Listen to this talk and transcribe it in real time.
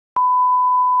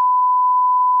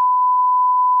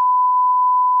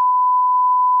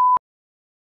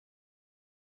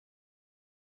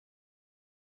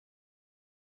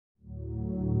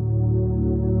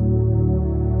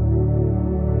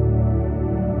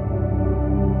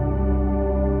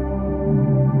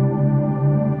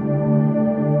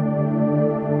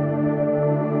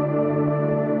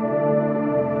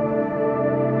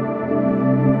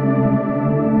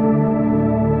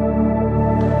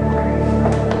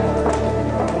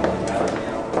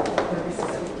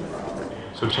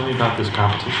So tell me about this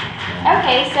competition.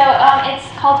 Okay, so it's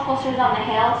called Posters on the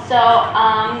Hill. So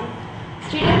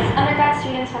undergrad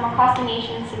students from across the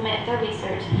nation submit their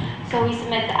research. So we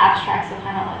submit the abstracts of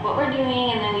kind of like what we're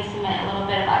doing, and then we submit a little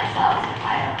bit about ourselves, our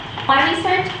bio. My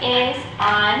research is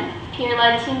on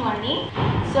peer-led team learning.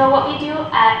 So what we do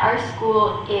at our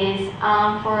school is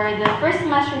for the first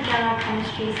semester general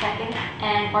chemistry, second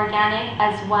and organic,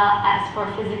 as well as for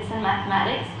physics and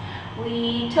mathematics,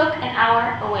 we took an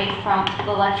hour away from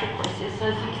the lecture courses. So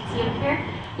as you can see up here,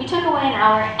 we took away an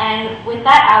hour, and with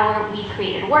that hour we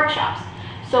created workshops.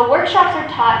 So workshops are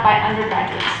taught by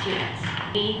undergraduate students.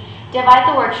 We divide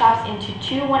the workshops into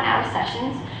 2 one-hour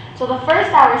sessions. So the first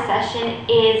hour session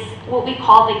is what we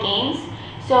call the games.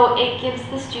 So it gives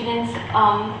the students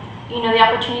the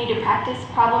opportunity to practice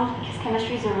problems, because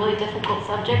chemistry is a really difficult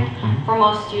subject for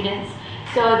most students.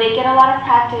 So they get a lot of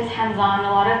practice, hands-on,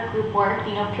 a lot of group work,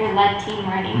 peer-led team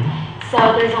learning. So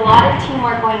there's a lot of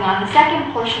teamwork going on. The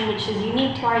second portion, which is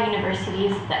unique to our university,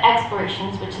 is the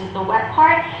explorations, which is the wet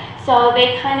part. So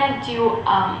they kind of do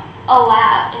a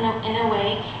lab in a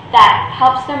way that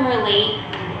helps them relate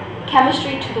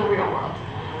chemistry to the real world.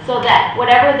 So that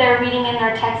whatever they're reading in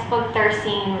their textbook, they're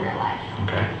seeing in real life.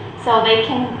 Okay. So they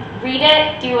can read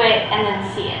it, do it, and then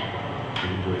see it.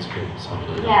 It's good. Sounds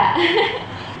really Yeah.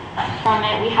 From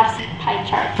it, we have some pie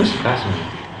charts. This is fascinating.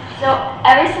 So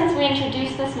ever since we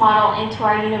introduced this model into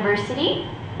our university,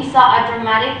 we saw a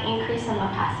dramatic increase in the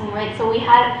passing rate. So we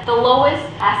had the lowest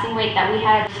passing rate that we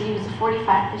had to use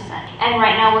 45%. And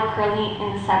right now we're currently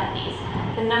in the 70s.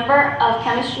 The number of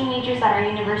chemistry majors at our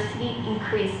university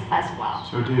increased as well.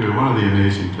 So David, one of the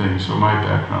amazing things, so my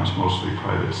background's mostly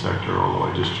private sector, although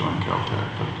I just joined Caltech,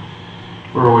 but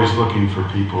we're always looking for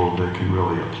people that can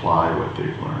really apply what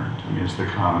they've learned. I mean, it's the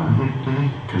common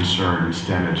concern in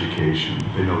STEM education.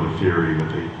 They know the theory,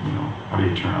 but how do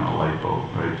you turn on a light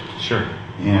bulb, right? Sure.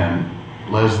 And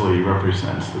Leslie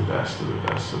represents the best of the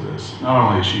best of this. Not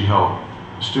only does she help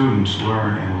students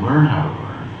learn and learn how to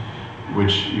learn,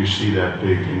 which you see that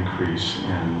big increase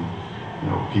in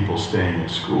people staying at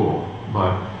school,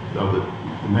 but of the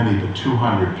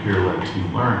 200 peer-led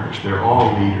team learners, they're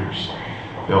all leaders.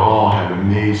 They all have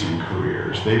amazing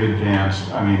careers. They've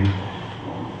advanced. I mean,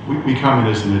 we come in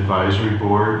as an advisory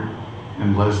board,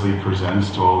 and Leslie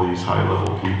presents to all these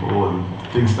high-level people and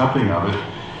thinks nothing of it.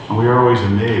 And we are always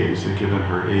amazed that, given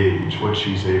her age, what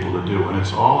she's able to do. And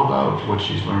it's all about what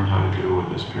she's learned how to do with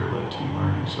this peer-led team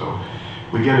learning. So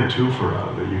we get a twofer out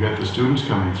of it. You got the students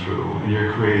coming through, and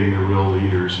you're creating the real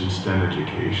leaders in STEM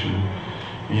education.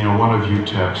 One of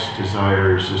UTEP's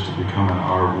desires is to become an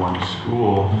R1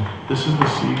 school. This is the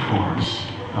seed corns.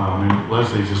 And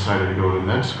Leslie's decided to go to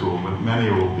med school, but many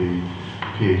will be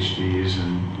PhDs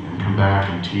and come back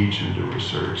and teach and do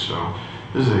research. So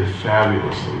this is a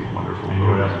fabulously wonderful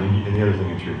program. And the other thing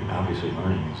that you're obviously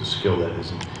learning is a skill that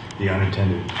isn't the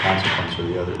unintended consequence, or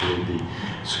the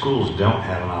schools don't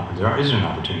have there isn't an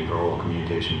opportunity for oral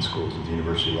communication in schools at the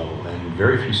university level, and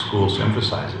very few schools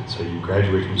emphasize it. So you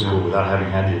graduate from school without having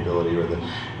had the ability or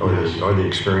the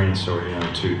experience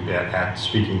at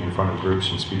speaking in front of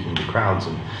groups and speaking to crowds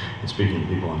and speaking to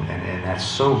people, and that's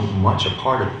so much a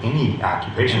part of any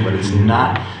occupation, but it's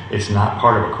not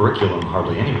part of a curriculum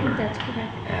hardly anywhere. That's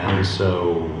correct. And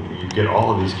so you get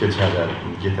all of these kids get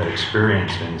that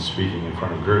experience in speaking in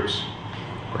front of groups.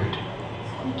 Great.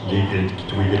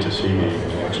 Do we get to see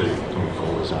actually? Can we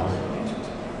pull this out?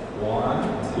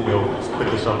 We'll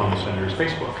put this up on the Senator's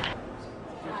Facebook.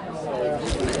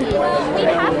 We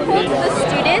have pulled the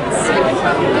students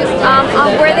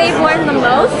on where they've learned the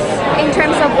most in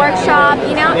terms of workshop,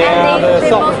 and they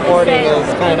both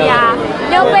said,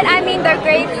 no, but I mean their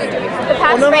grades, the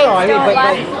pass rates don't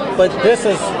last. But this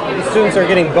is, the students are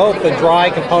getting both the dry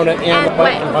component and the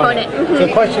wet component. So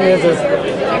the question is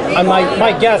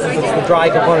my guess is it's the dry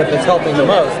component that's helping the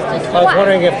most. I was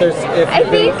wondering if there's...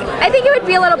 I think it would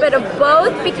be a little bit of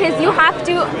both, because you have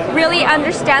to really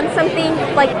understand something,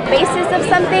 like basis of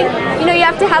something. You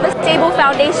have to have a stable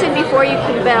foundation before you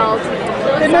can build.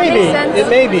 It may be. It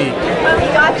may be.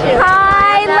 Got you.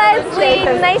 Hi, Leslie.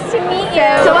 Nice to meet you.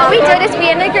 So what we did is we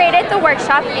integrated the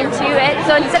workshop into it.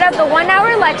 So instead of the 1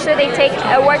 hour lecture, they take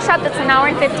a workshop that's 1 hour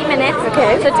and 50 minutes.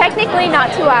 Okay. So technically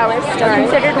not 2 hours, still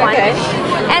considered one. Okay.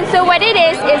 And so what it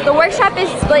is the workshop is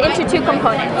split into 2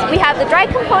 components. We have the dry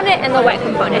component and the wet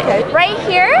component. Okay. Right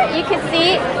here, you can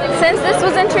see, since this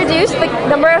was introduced, the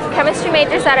number of chemistry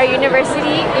majors at our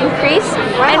university increased.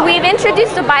 Wow. And we've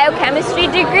introduced a biochemistry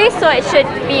degree, so it should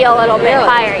be a little bit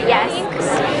higher, yes.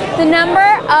 The number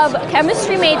of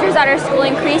chemistry majors at our school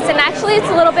increased, and actually it's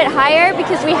a little bit higher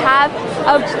because we have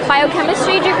a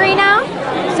biochemistry degree now,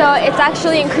 so it's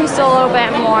actually increased a little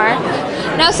bit more.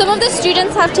 Now, some of the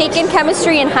students have taken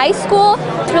chemistry in high school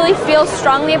to really feel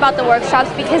strongly about the workshops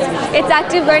because it's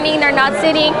active learning. They're not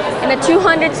sitting in a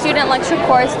 200 student lecture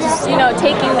course just, you know,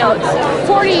 taking notes.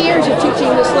 40 years of teaching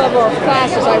this level of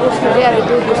classes. I wish we had a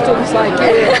group of students like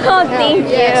you. Oh, thank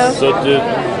you. So do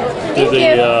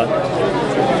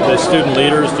the student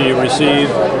leaders, do you receive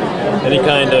any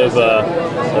kind of a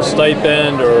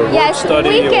stipend or work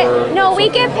study? We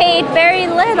get paid very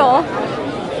little,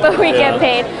 but we get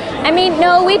paid. I mean,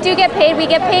 no, we do get paid. We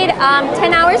get paid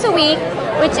 10 hours a week,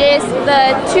 which is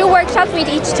the 2 workshops. We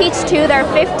each teach 2. There are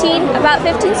about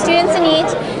 15 students in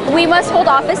each. We must hold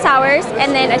office hours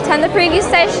and then attend the preview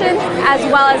sessions as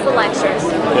well as the lectures.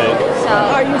 Okay. So,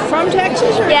 are you from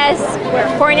Texas? Or? Yes.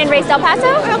 Born and raised El Paso.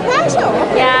 El Paso.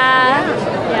 Okay. Yeah.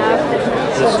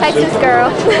 Texas girl.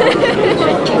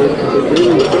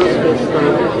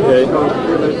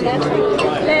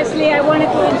 Leslie, I wanted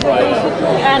to introduce you.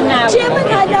 And Jim and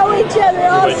I know each other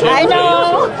also. I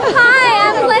know. Hi,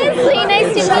 I'm Leslie.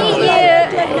 Nice to meet you.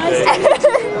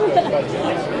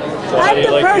 I'm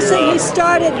the person who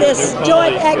started this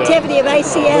joint activity of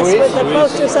ACS with the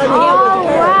posters on the hill with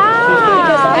her.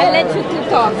 Wow. I let you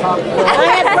talk. I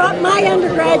had brought my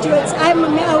undergraduates. I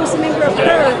was a member of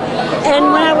her.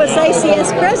 And when I was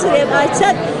ACS president, I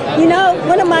said, you know,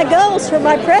 one of my goals for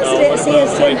my presidency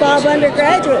is to involve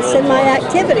undergraduates in my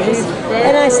activities.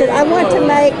 And I said, I want to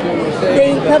make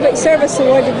the Public Service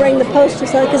Award to bring the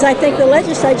posters on because I think the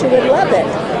legislature would love it.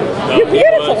 You're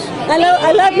beautiful.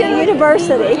 I love your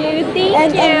university.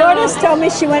 Thank you. And Lourdes told me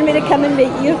she wanted me to come and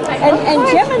meet you. And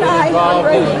Jim and I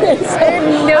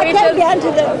came down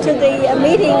to the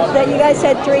meeting that you guys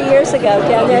had 3 years ago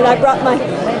down there, and I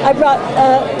brought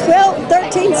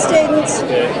 13 students,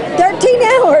 13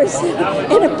 hours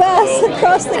in a bus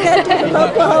across the country from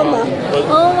Oklahoma.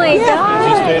 Oh my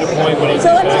God.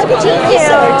 So let me look at your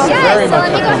research. Yeah, so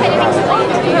let me go ahead and explain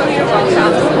to you your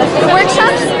workshops. The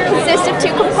workshops consist of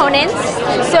 2 components.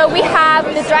 So we have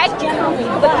the dry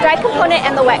component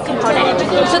and the wet component.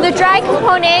 So the dry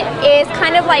component is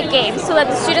kind of like games, so that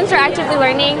the students are actively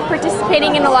learning,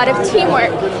 participating in a lot of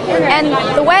teamwork. And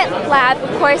the wet lab,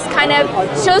 of course, kind of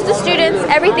shows the students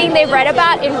everything they've read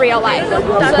about in real life.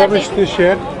 Published this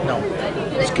yet? No.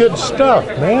 It's good stuff,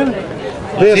 man.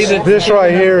 This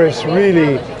right here is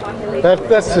really,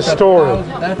 that's the story.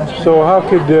 So how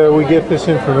could we get this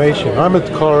information? I'm at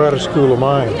the Colorado School of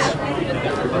Mines,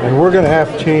 and we're going to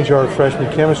have to change our freshman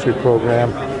chemistry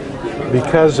program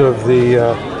because of the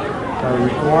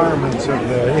requirements of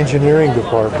the engineering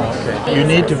department. Okay. You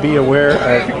need to be aware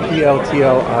of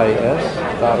PLTLIS.org.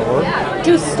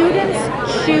 Do students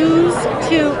choose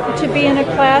to be in a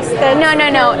class that... No.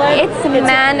 It's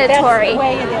mandatory. That's the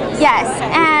way it is. Yes,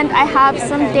 and I have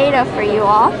some data for you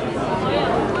all.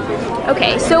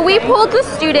 Okay, so we pulled the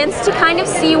students to kind of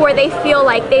see where they feel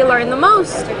like they learn the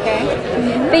most. Okay.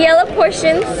 The yellow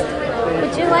portions,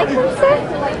 would you like them, sir?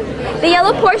 The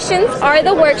yellow portions are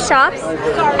the workshops,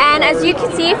 and as you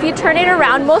can see, if you turn it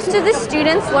around, most of the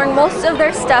students learn most of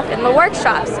their stuff in the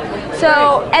workshops.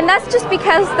 So, and that's just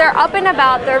because they're up and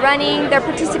about, they're running, they're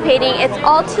participating, it's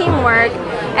all teamwork,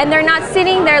 and they're not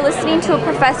sitting there listening to a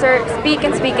professor speak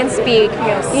and speak and speak,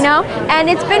 you know? And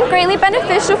it's been greatly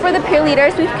beneficial for the peer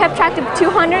leaders. We've kept track of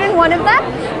 201 of them,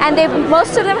 and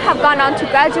most of them have gone on to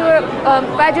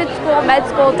graduate school, med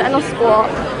school, dental school.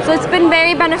 So it's been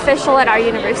very beneficial at our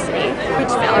university,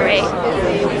 which accelerate.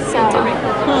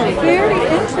 Very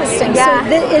interesting. Yeah.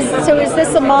 So is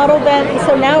this a model then?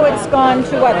 So now it's gone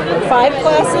to what, 5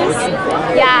 classes?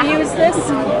 Yeah. Use this?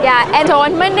 Yeah, and so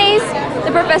on Mondays,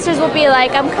 the professors will be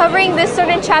like, I'm covering this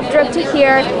certain chapter up to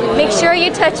here. Make sure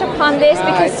you touch upon this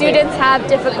because students have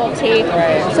difficulty,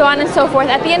 so on and so forth.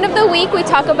 At the end of the week, we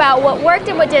talk about what worked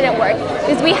and what didn't work.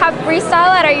 Because we have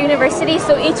freestyle at our university,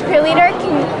 so each peer leader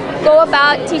can go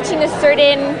about teaching a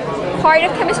certain part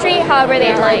of chemistry however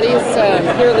they like. Are these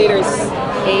peer leaders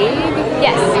paid?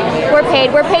 Yes, we're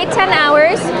paid. We're paid 10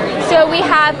 hours. So we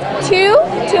have 2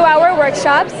 2-hour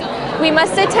workshops. We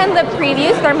must attend the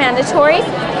previews, they're mandatory,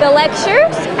 the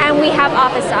lectures, and we have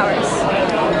office hours.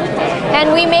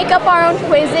 And we make up our own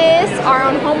quizzes, our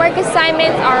own homework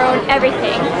assignments, our own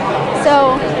everything.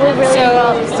 So we're really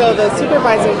involved. So the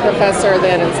supervising professor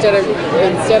then, instead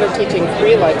of teaching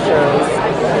 3 lectures,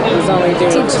 is only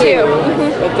doing 2,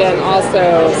 but then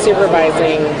also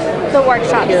supervising the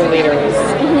workshops. Peer leaders.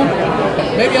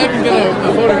 Maybe I can get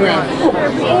a photograph.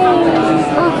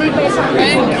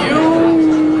 Thank you.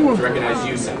 To recognize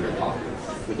you, Senator Paul,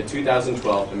 with the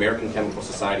 2012 American Chemical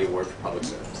Society Award for Public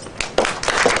Service.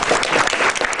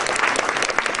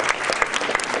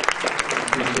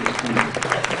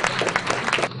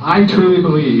 I truly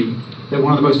believe that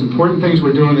one of the most important things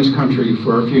we're doing in this country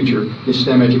for our future is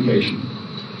STEM education.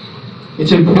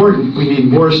 It's important. We need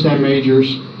more STEM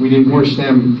majors. We need more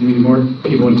STEM. We need more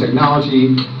people in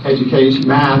technology, education,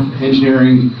 math,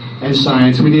 engineering, and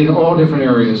science. We need it in all different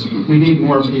areas. We need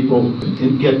more people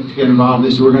to get involved in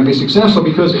this. We're going to be successful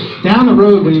because down the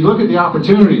road, when you look at the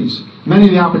opportunities, many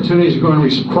of the opportunities are going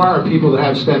to require people that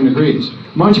have STEM degrees,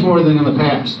 much more than in the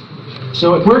past.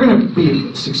 So if we're going to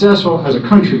be successful as a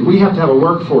country, we have to have a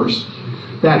workforce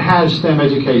that has STEM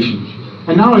education.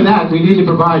 And not only that, we need to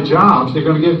provide jobs. They're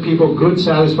going to give people good,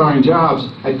 satisfying jobs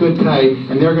at good pay,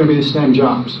 and they're going to be the STEM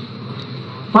jobs.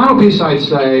 Final piece I'd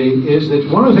say is that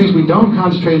one of the things we don't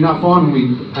concentrate enough on when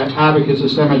we advocates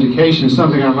of STEM education is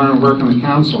something I've learned working on the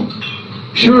council.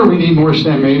 Sure, we need more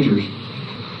STEM majors.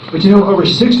 But you know, over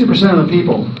 60% of the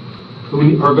people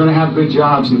who are going to have good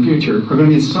jobs in the future are going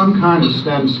to need some kind of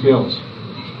STEM skills.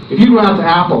 If you go out to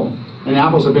Apple, and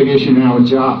Apple's a big issue now with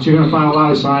jobs, you're going to find a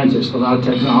lot of scientists, a lot of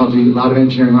technology, a lot of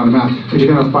engineering, a lot of math, but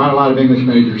you're going to find a lot of English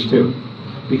majors too.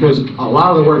 Because a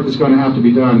lot of the work that's going to have to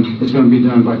be done is going to be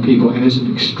done by people, and it's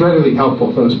extremely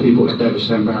helpful for those people that have a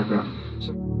STEM background.